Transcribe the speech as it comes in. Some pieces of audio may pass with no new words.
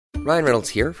Ryan Reynolds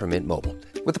here from Mint Mobile.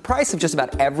 With the price of just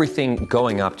about everything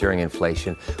going up during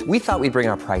inflation, we thought we'd bring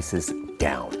our prices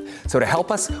down. So to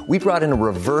help us, we brought in a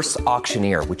reverse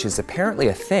auctioneer, which is apparently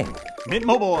a thing. Mint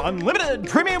Mobile Unlimited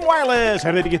Premium Wireless.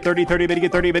 How to get 30, 30, bit to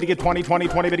get 30, bit to get 20, 20,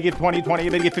 20, bit to get 20, 20,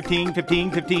 bit to get 15,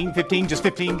 15, 15, 15, just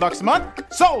 $15 a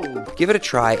month? Sold! Give it a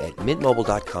try at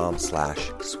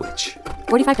mintmobile.com/switch.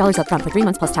 $45 up front for 3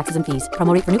 months plus taxes and fees.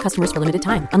 Promo rate for new customers for limited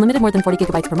time. Unlimited more than 40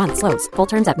 gigabytes per month. Slows full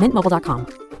terms at mintmobile.com.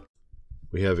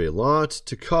 We have a lot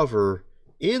to cover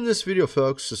in this video,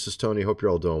 folks. This is Tony. Hope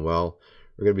you're all doing well.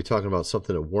 We're going to be talking about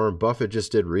something that Warren Buffett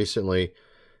just did recently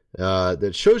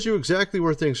that shows you exactly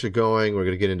where things are going. We're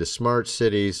going to get into smart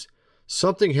cities,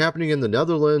 something happening in the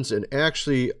Netherlands, and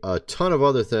actually a ton of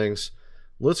other things.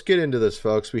 Let's get into this,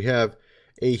 folks. We have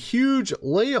a huge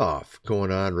layoff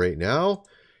going on right now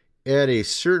at a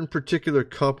certain particular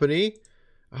company.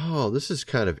 Oh, this is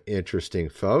kind of interesting,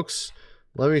 folks.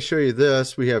 Let me show you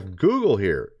this. We have Google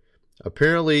here,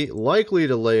 apparently likely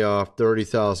to lay off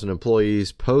 30,000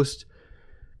 employees post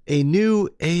a new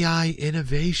AI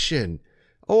innovation.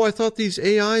 Oh, I thought these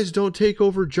AIs don't take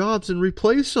over jobs and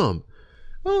replace them.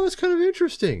 Oh, that's kind of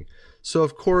interesting. So,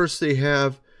 of course, they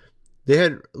had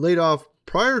laid off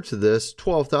prior to this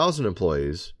 12,000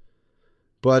 employees,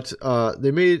 but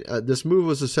they made this move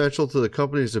was essential to the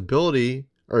company's ability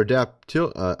or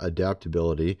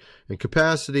adaptability and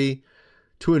capacity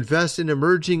to invest in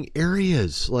emerging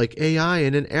areas like AI,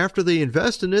 and then after they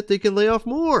invest in it, they can lay off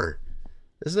more.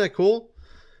 Isn't that cool?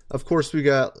 Of course, we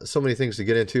got so many things to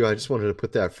get into. I just wanted to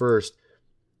put that first.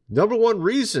 Number one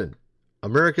reason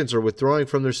Americans are withdrawing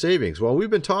from their savings. Well, we've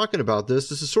been talking about this.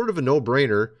 This is sort of a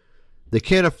no-brainer. They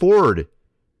can't afford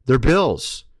their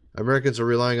bills. Americans are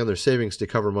relying on their savings to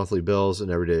cover monthly bills and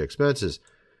everyday expenses.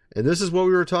 And this is what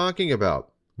we were talking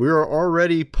about. We are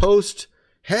already post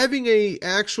having a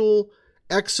actual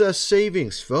excess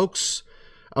savings, folks.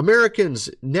 Americans'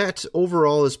 net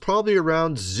overall is probably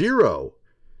around zero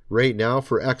right now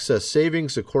for excess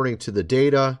savings, according to the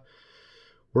data.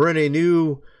 We're in a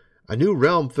new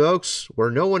realm, folks, where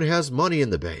no one has money in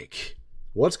the bank.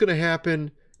 What's going to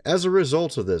happen as a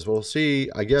result of this? We'll see,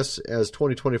 I guess, as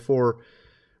 2024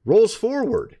 rolls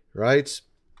forward, right?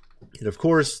 And of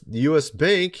course, the U.S.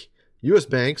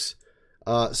 banks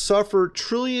suffer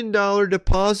trillion-dollar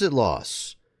deposit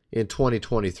loss in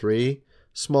 2023.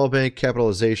 Small bank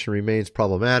capitalization remains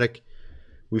problematic.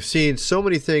 We've seen so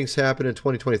many things happen in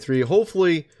 2023.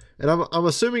 Hopefully, and I'm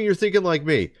assuming you're thinking like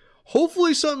me,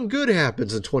 hopefully something good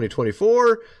happens in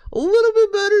 2024, a little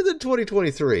bit better than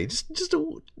 2023. Just a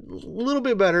little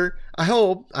bit better. I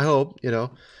hope,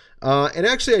 and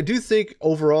actually I do think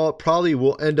overall it probably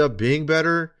will end up being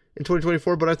better in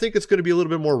 2024, but I think it's going to be a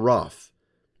little bit more rough.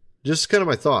 Just kind of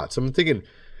my thoughts. I'm thinking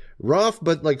rough,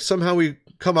 but like somehow we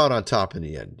come out on top in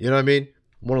the end. You know what I mean?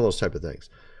 One of those type of things.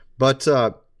 But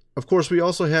of course, we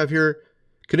also have here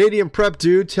Canadian prep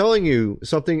dude telling you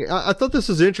something. I thought this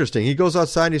was interesting. He goes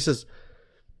outside and he says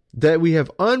that we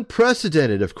have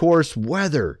unprecedented, of course,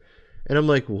 weather. And I'm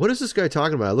like, what is this guy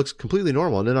talking about? It looks completely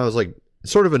normal. And then I was like,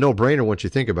 sort of a no-brainer once you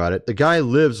think about it. The guy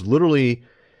lives literally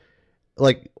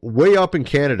like way up in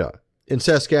Canada, in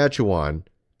Saskatchewan,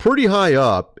 pretty high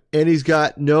up, and he's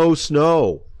got no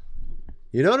snow.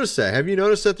 You notice that? Have you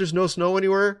noticed that there's no snow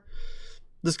anywhere?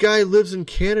 This guy lives in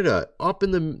Canada, up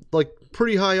in the, like,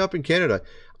 pretty high up in Canada.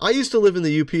 I used to live in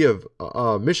the UP of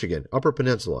Michigan, Upper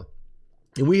Peninsula.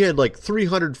 And we had like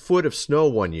 300 foot of snow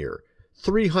one year.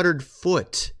 300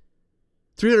 feet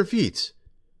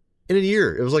in a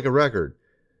year. It was like a record.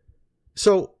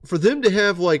 So for them to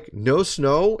have like no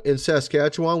snow in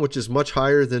Saskatchewan, which is much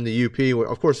higher than the UP.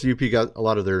 Of course, the UP got a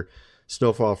lot of their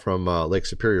snowfall from Lake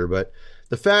Superior. But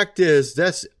the fact is,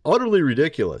 that's utterly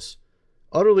ridiculous.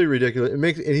 Utterly ridiculous. And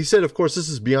he said, of course, this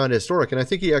is beyond historic. And I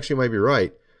think he actually might be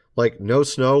right. Like no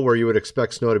snow where you would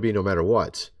expect snow to be no matter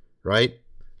what, right?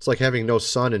 It's like having no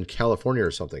sun in California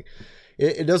or something.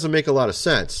 It doesn't make a lot of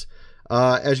sense.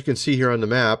 As you can see here on the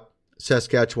map,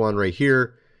 Saskatchewan right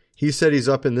here. He said he's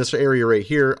up in this area right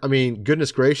here. I mean,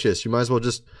 goodness gracious, you might as well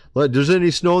just there's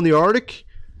any snow in the Arctic?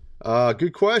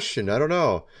 Good question. I don't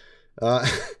know.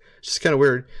 It's just kind of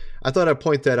weird. I thought I'd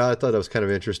point that out. I thought that was kind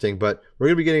of interesting, but we're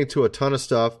going to be getting into a ton of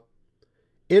stuff.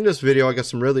 In this video, I got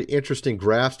some really interesting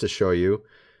graphs to show you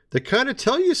that kind of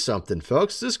tell you something,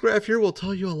 folks. This graph here will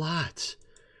tell you a lot.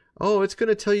 Oh, it's going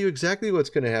to tell you exactly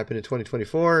what's going to happen in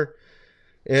 2024.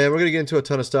 And we're going to get into a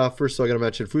ton of stuff. First, I'm going to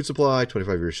mention food supply,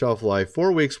 25-year shelf life,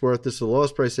 4 weeks worth. This is the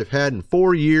lowest price they've had in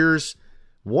 4 years.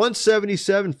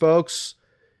 $177, folks.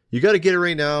 You got to get it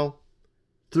right now.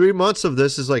 3 months of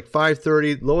this is like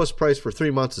 $530. Lowest price for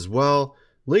 3 months as well.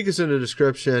 Link is in the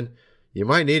description. You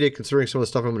might need it considering some of the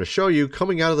stuff I'm going to show you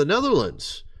coming out of the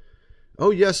Netherlands.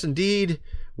 Oh, yes, indeed.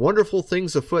 Wonderful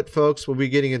things afoot, folks. We'll be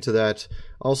getting into that.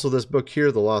 Also, this book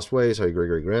here, The Lost Ways, How Your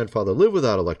Great-Great-Grandfather Lived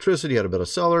Without Electricity, How to Build a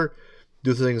Cellar,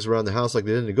 Do Things Around the House Like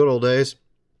They Did in the Good Old Days,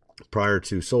 prior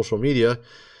to social media.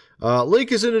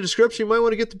 Link is in the description. You might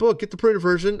want to get the book. Get the printed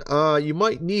version. You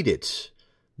might need it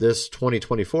this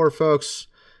 2024, folks.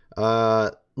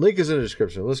 Link is in the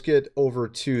description. Let's get over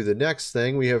to the next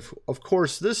thing. We have, of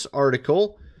course, this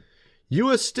article.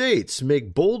 U.S. states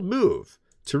make bold move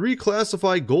to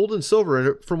reclassify gold and silver.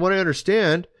 And from what I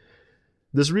understand,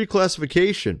 this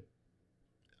reclassification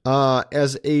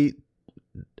as a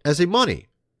money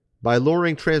by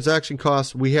lowering transaction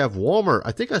costs. We have Walmart.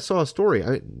 I think I saw a story.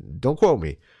 Don't quote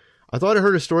me. I thought I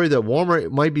heard a story that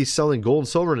Walmart might be selling gold and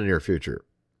silver in the near future.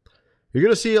 You're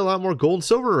going to see a lot more gold and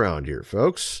silver around here,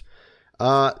 folks.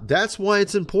 That's why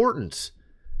it's important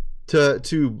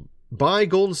to buy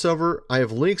gold and silver. I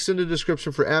have links in the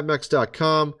description for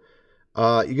AppMex.com.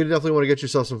 You're going to definitely want to get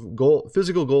yourself some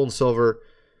physical gold and silver.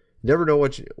 Never know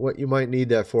what you might need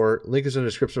that for. Link is in the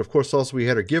description. Of course, also we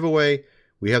had our giveaway.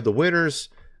 We have the winners.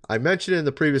 I mentioned it in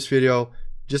the previous video,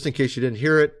 just in case you didn't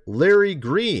hear it. Larry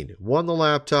Green won the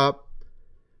laptop.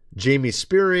 Jamie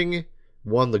Spearing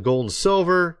won the gold and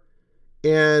silver.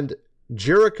 And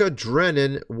Jerica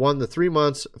Drennan won the 3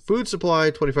 months food supply,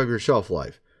 25-year shelf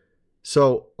life.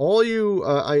 So all you,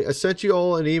 I sent you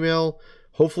all an email.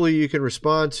 Hopefully you can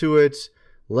respond to it.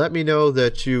 Let me know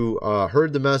that you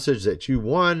heard the message, that you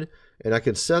won, and I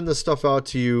can send this stuff out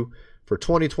to you for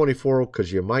 2024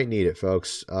 because you might need it,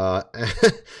 folks. I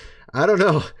don't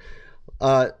know.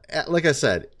 Like I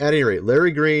said, at any rate,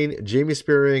 Larry Green, Jamie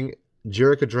Spearing,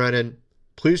 Jerica Drennan,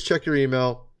 please check your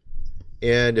email.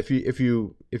 And if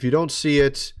you don't see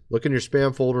it, look in your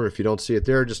spam folder. If you don't see it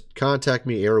there, just contact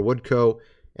me,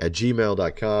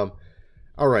 airwoodco@gmail.com.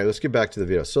 All right, let's get back to the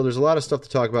video. So there's a lot of stuff to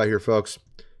talk about here, folks.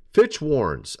 Fitch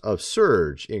warns of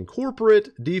surge in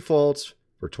corporate defaults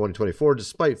for 2024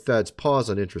 despite Fed's pause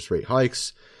on interest rate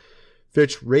hikes.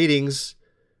 Fitch Ratings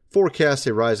forecasts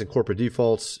a rise in corporate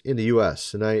defaults in the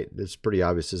U.S. And it's pretty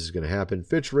obvious this is going to happen.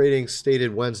 Fitch Ratings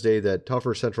stated Wednesday that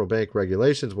tougher central bank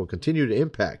regulations will continue to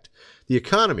impact the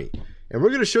economy. And we're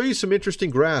going to show you some interesting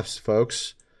graphs,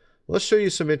 folks. Let's show you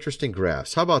some interesting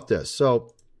graphs. How about this?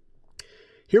 So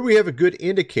here we have a good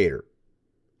indicator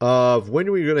of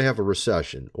when we're going to have a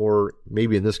recession, or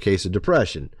maybe in this case, a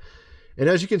depression. And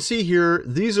as you can see here,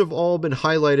 these have all been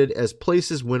highlighted as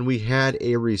places when we had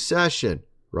a recession,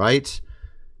 right?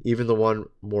 Even the one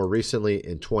more recently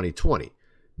in 2020.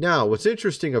 Now, what's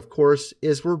interesting, of course,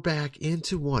 is we're back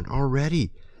into one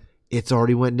already. It's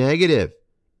already went negative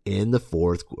in the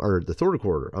third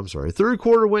quarter. I'm sorry, third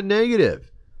quarter went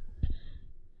negative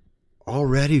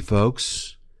already,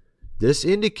 folks. This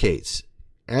indicates,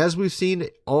 as we've seen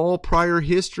all prior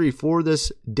history for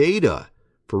this data,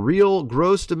 for real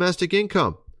gross domestic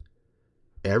income,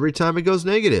 every time it goes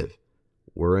negative,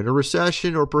 we're in a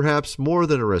recession, or perhaps more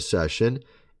than a recession.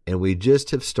 And we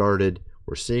just have started.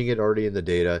 We're seeing it already in the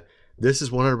data. This is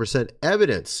 100%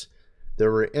 evidence that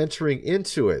we're entering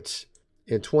into it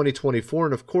in 2024.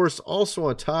 And of course, also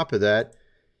on top of that,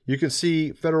 you can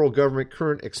see federal government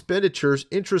current expenditures,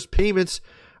 interest payments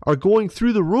are going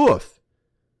through the roof.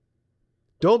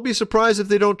 Don't be surprised if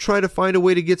they don't try to find a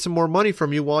way to get some more money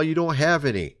from you while you don't have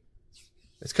any.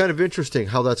 It's kind of interesting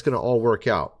how that's going to all work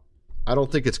out. I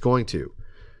don't think it's going to.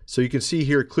 So you can see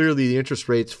here clearly the interest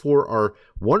rates for our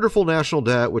wonderful national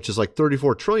debt, which is like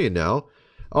 $34 trillion now.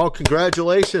 Oh,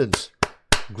 congratulations.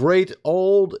 Great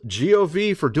old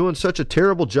GOV for doing such a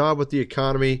terrible job with the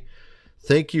economy.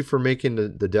 Thank you for making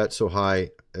the debt so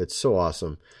high. It's so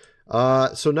awesome.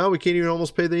 So now we can't even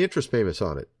almost pay the interest payments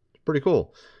on it. Pretty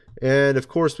cool. And of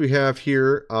course we have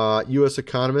here U.S.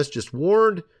 economists just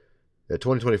warned that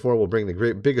 2024 will bring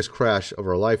the biggest crash of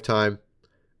our lifetime.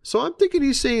 So I'm thinking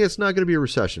he's saying it's not going to be a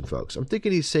recession, folks. I'm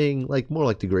thinking he's saying more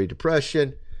like the Great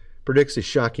Depression. Predicts a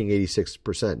shocking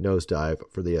 86% nosedive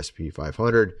for the S&P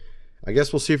 500. I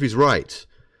guess we'll see if he's right.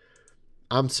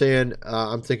 I'm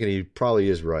thinking he probably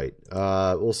is right.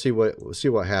 We'll see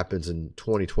what happens in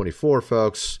 2024,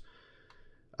 folks.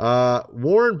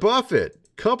 Warren Buffett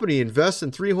company invests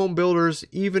in 3 home builders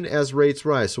even as rates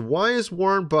rise. So why is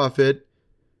Warren Buffett,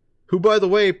 who by the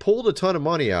way pulled a ton of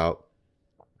money out,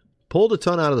 pulled a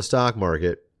ton out of the stock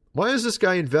market, why is this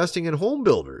guy investing in home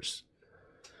builders?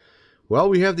 Well,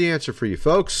 we have the answer for you,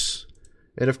 folks.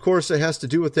 And of course, it has to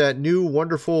do with that new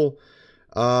wonderful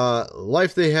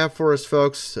life they have for us,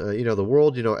 folks. The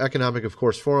World, Economic, of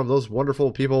course, Forum, those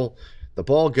wonderful people, the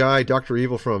bald guy, Dr.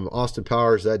 Evil from Austin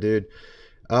Powers, that dude,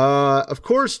 of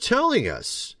course, telling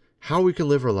us how we can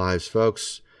live our lives,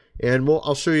 folks. And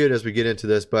I'll show you it as we get into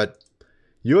this, but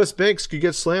U.S. banks could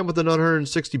get slammed with another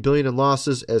 $160 billion in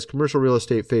losses as commercial real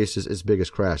estate faces its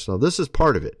biggest crash. Now, this is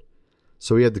part of it.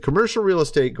 So we had the commercial real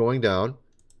estate going down,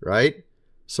 right?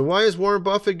 So why is Warren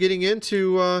Buffett getting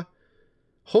into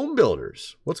home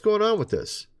builders? What's going on with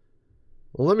this?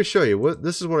 Well, let me show you.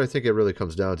 This is what I think it really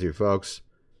comes down to, folks.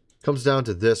 It comes down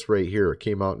to this right here. It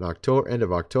came out in October, end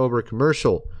of October.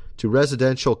 Commercial to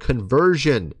residential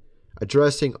conversion,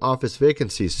 addressing office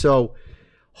vacancies. So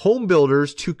home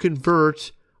builders to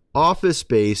convert office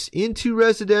space into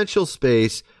residential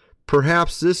space.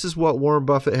 Perhaps this is what Warren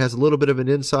Buffett has a little bit of an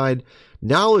inside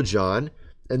knowledge on,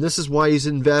 and this is why he's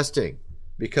investing,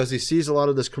 because he sees a lot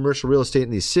of this commercial real estate in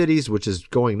these cities, which is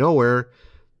going nowhere,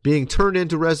 being turned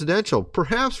into residential.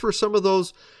 Perhaps for some of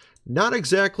those not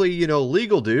exactly,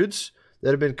 legal dudes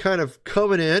that have been kind of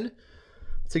coming in.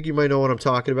 I think you might know what I'm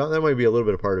talking about. That might be a little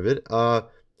bit of part of it.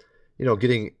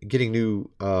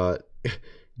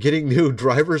 Getting new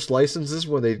driver's licenses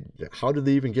how did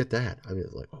they even get that? I mean,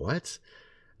 like, what?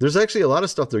 There's actually a lot of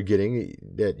stuff they're getting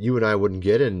that you and I wouldn't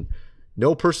get, and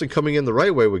no person coming in the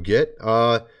right way would get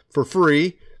for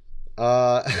free.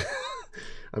 I'm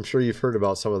sure you've heard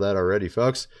about some of that already,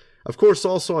 folks. Of course,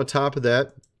 also on top of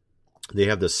that, they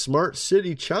have the Smart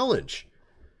City Challenge.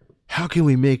 How can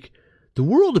we make the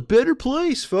world a better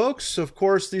place, folks? Of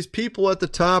course, these people at the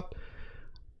top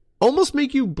almost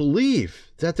make you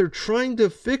believe that they're trying to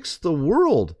fix the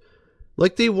world.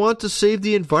 Like they want to save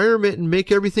the environment and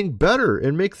make everything better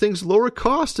and make things lower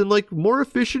cost and like more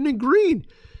efficient and green.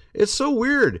 It's so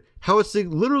weird how it's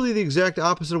literally the exact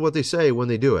opposite of what they say when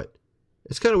they do it.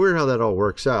 It's kind of weird how that all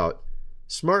works out.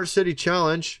 Smart City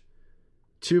Challenge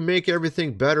to make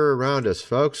everything better around us,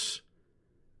 folks.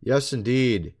 Yes,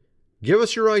 indeed. Give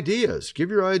us your ideas.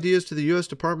 Give your ideas to the U.S.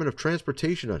 Department of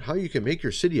Transportation on how you can make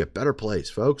your city a better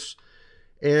place, folks.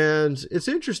 And it's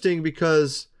interesting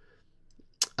because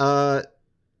I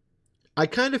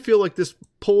kind of feel like this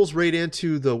pulls right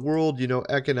into the World,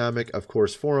 Economic, of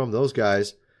course, Forum, those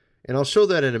guys. And I'll show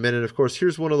that in a minute. Of course,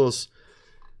 here's one of those.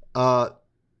 Let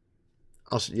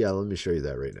me show you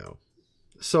that right now.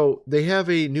 So they have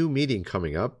a new meeting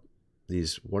coming up.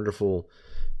 These wonderful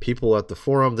people at the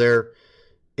forum there.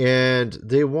 And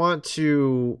they want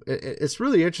to, it's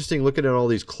really interesting looking at all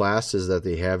these classes that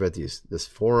they have at this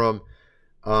forum.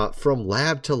 From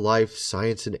Lab to Life,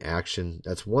 Science in Action.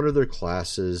 That's one of their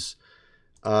classes.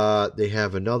 They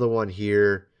have another one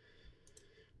here.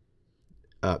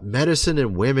 Medicine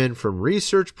and Women, from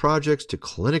research projects to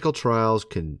clinical trials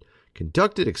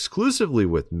conducted exclusively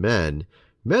with men.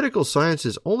 Medical science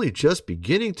is only just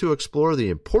beginning to explore the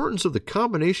importance of the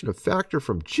combination of factor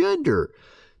from gender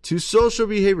to social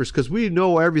behaviors, because we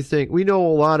know everything. We know a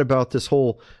lot about this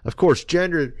whole, of course,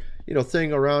 gender,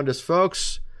 thing around us,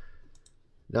 folks.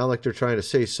 Not like they're trying to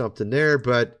say something there,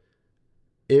 but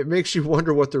it makes you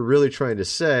wonder what they're really trying to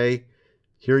say.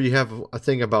 Here you have a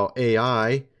thing about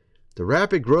AI, the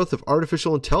rapid growth of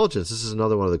artificial intelligence. This is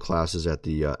another one of the classes at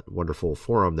the wonderful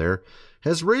forum there.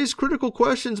 Has raised critical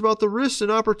questions about the risks and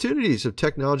opportunities of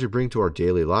technology bring to our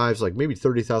daily lives, like maybe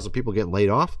 30,000 people getting laid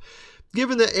off.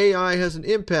 Given that AI has an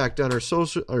impact on our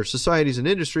societies and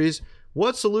industries,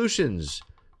 what solutions,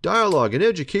 dialogue, and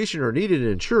education are needed to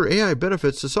ensure AI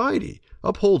benefits society,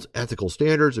 upholds ethical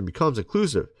standards, and becomes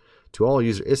inclusive to all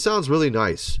users? It sounds really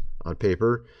nice on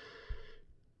paper.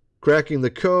 Cracking the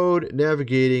code,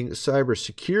 navigating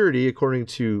cybersecurity, according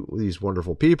to these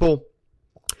wonderful people.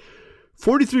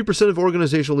 43% of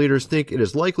organizational leaders think it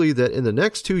is likely that in the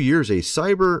next 2 years, a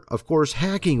cyber, of course,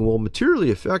 hacking will materially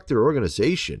affect their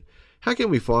organization. How can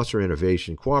we foster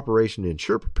innovation, cooperation, and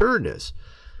ensure preparedness?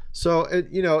 So,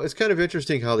 it's kind of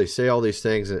interesting how they say all these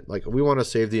things. Like, we want to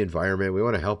save the environment. We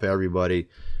want to help everybody.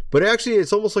 But actually,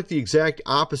 it's almost like the exact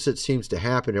opposite seems to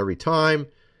happen every time.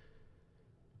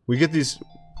 We get these...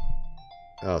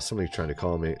 somebody's trying to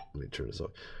call me. Let me turn this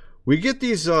off. We get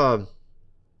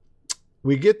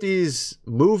these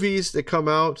movies that come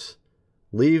out,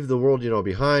 Leave the World,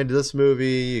 Behind. This movie,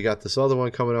 you got this other one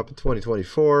coming up in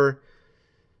 2024,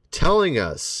 telling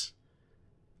us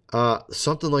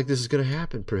something like this is going to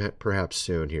happen perhaps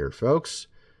soon here, folks.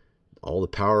 All the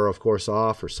power, of course,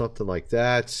 off or something like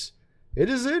that. It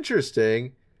is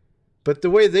interesting, but the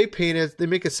way they paint it, they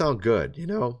make it sound good,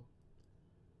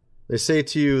 They say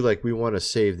to you, like, we want to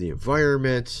save the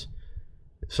environment,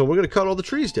 so we're going to cut all the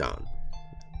trees down.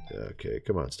 Okay,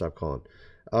 come on, stop calling.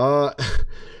 We're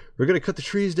going to cut the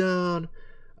trees down.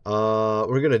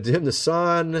 We're going to dim the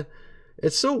sun.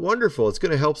 It's so wonderful. It's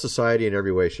going to help society in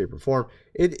every way, shape, or form.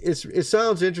 It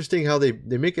sounds interesting how they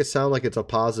make it sound like it's a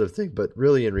positive thing, but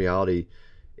really in reality,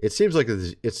 it seems like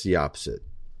it's the opposite.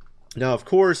 Now, of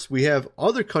course, we have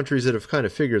other countries that have kind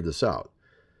of figured this out.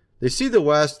 They see the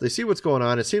West, they see what's going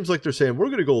on. It seems like they're saying, we're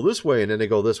going to go this way, and then they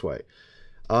go this way,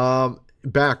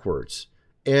 backwards.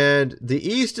 And the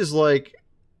East is like,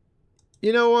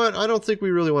 you know what? I don't think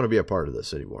we really want to be a part of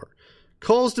this anymore.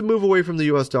 Calls to move away from the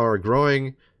U.S. dollar are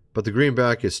growing, but the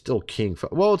greenback is still king.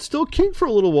 Well, it's still king for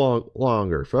a little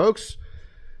longer, folks,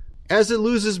 as it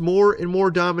loses more and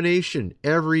more domination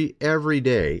every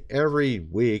day, every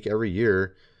week, every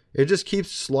year. It just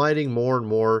keeps sliding more and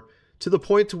more to the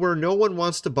point to where no one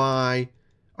wants to buy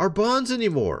our bonds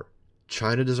anymore.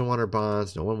 China doesn't want our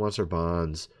bonds. No one wants our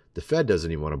bonds. The Fed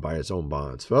doesn't even want to buy its own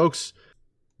bonds, folks.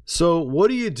 So what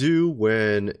do you do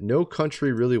when no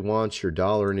country really wants your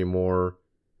dollar anymore?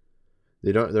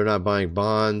 They're not buying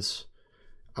bonds.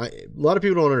 A lot of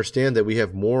people don't understand that we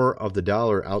have more of the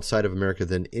dollar outside of America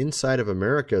than inside of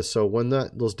America. So when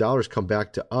those dollars come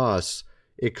back to us,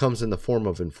 it comes in the form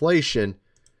of inflation.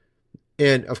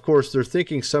 And of course, they're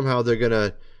thinking somehow they're going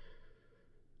to,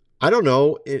 I don't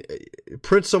know,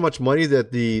 print so much money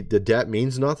that the debt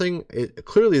means nothing.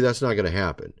 Clearly, that's not going to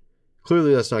happen.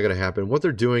 Clearly, that's not going to happen. What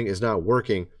they're doing is not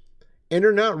working. And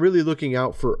they're not really looking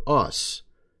out for us.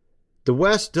 The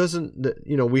West doesn't,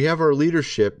 we have our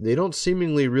leadership. They don't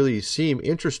seemingly really seem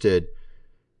interested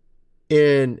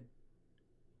in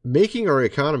making our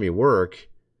economy work,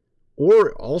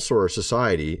 or also our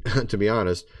society, to be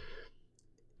honest.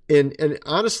 And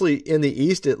honestly, in the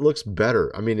East, it looks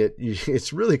better. I mean,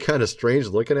 it's really kind of strange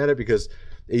looking at it, because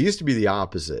it used to be the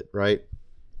opposite, right?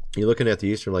 You're looking at the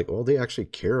East, you're like, well, they actually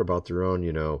care about their own,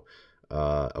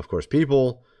 of course,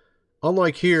 people.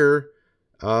 Unlike here,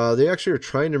 they actually are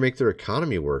trying to make their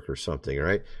economy work or something,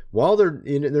 right? While they're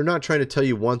not trying to tell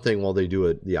you one thing while they do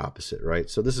it the opposite, right?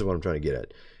 So this is what I'm trying to get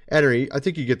at. Anyway, I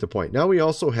think you get the point. Now we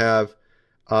also have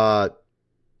a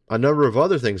number of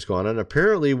other things going on.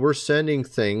 Apparently, we're sending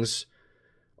things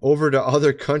over to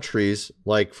other countries,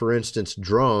 like, for instance,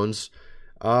 drones,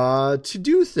 to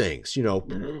do things,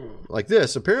 like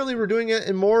this. Apparently, we're doing it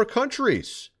in more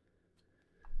countries.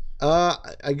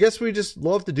 I guess we just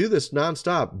love to do this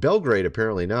nonstop. Belgrade,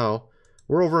 apparently now.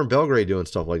 We're over in Belgrade doing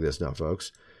stuff like this now,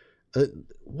 folks.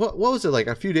 What was it, like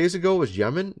a few days ago it was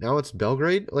Yemen? Now it's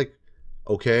Belgrade? Like,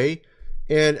 okay.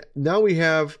 And now we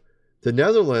have the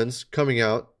Netherlands coming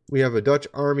out. We have a Dutch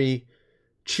army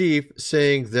chief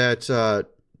saying that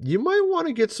you might want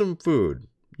to get some food.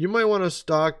 You might want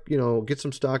to get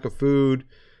some stock of food,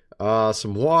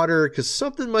 some water, because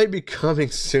something might be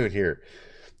coming soon here.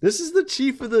 This is the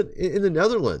chief in the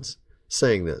Netherlands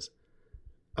saying this.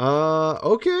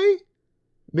 Okay.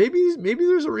 Maybe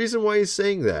there's a reason why he's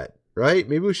saying that, right?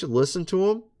 Maybe we should listen to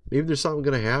him. Maybe there's something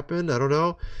going to happen. I don't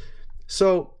know.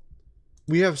 So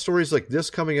we have stories like this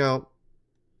coming out.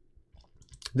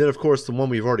 Then, of course, the one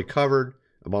we've already covered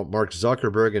about Mark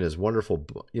Zuckerberg and his wonderful,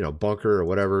 bunker or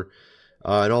whatever,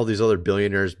 and all these other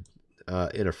billionaires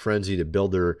in a frenzy to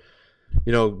build their,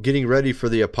 getting ready for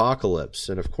the apocalypse.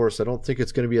 And, of course, I don't think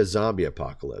it's going to be a zombie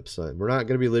apocalypse. We're not going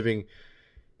to be living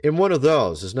in one of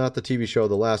those. It's not the TV show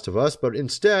The Last of Us, but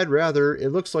instead, rather,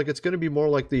 it looks like it's going to be more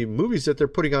like the movies that they're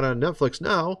putting on Netflix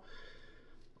now,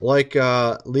 like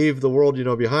Leave the World,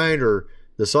 Behind, or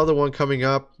this other one coming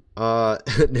up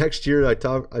next year. I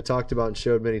talked about and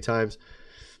showed many times.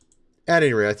 At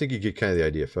any rate, I think you get kind of the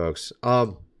idea, folks.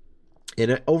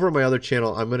 And over on my other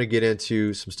channel, I'm going to get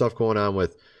into some stuff going on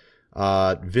with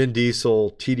Vin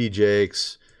Diesel, TD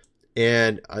Jakes,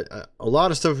 and a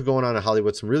lot of stuff going on in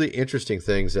Hollywood. Some really interesting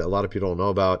things that a lot of people don't know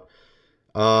about.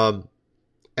 At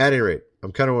any rate,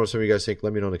 I'm kind of what some of you guys think.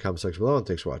 Let me know in the comment section below, and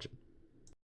thanks for watching.